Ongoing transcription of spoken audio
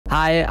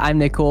Hi, I'm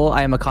Nickool.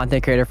 I am a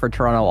content creator for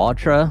Toronto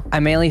Ultra.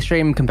 I mainly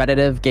stream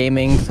competitive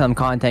gaming, some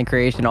content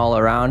creation all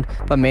around,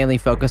 but mainly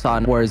focus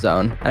on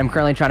Warzone. And I'm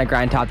currently trying to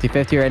grind top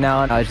 250 right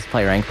now, and I just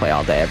play rank play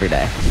all day, every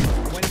day.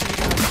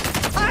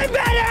 I'm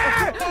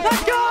better!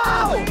 Let's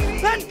go!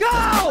 Let's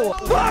go!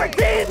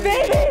 14,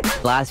 baby!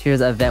 Last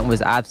year's event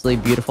was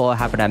absolutely beautiful. It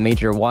happened at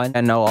Major 1.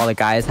 I know all the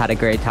guys had a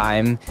great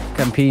time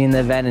competing in the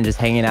event and just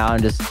hanging out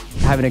and just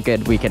having a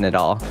good weekend at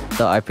all.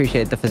 So I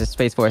appreciate the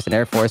Space Force and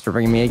Air Force for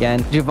bringing me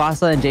again.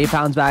 Juvasa and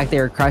J-Pound's back. They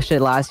were crushed it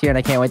last year, and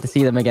I can't wait to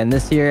see them again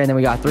this year. And then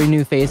we got 3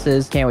 new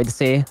faces. Can't wait to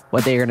see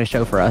what they're going to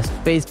show for us.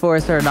 Space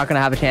Force are not going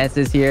to have a chance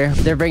this year.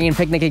 They're bringing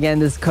Picnic again,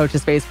 this coach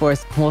of Space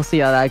Force. We'll see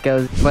how that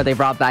goes. But they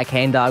brought back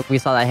Hangdog. We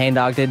saw that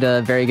Hangdog did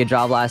a very good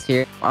job last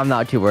year. I'm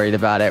not too worried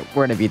about it.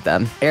 We're going to beat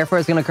them. Air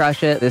Force is going to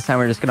crush it. This time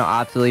we're just going to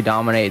absolutely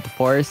dominate the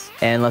Force.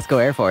 And let's go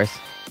Air Force.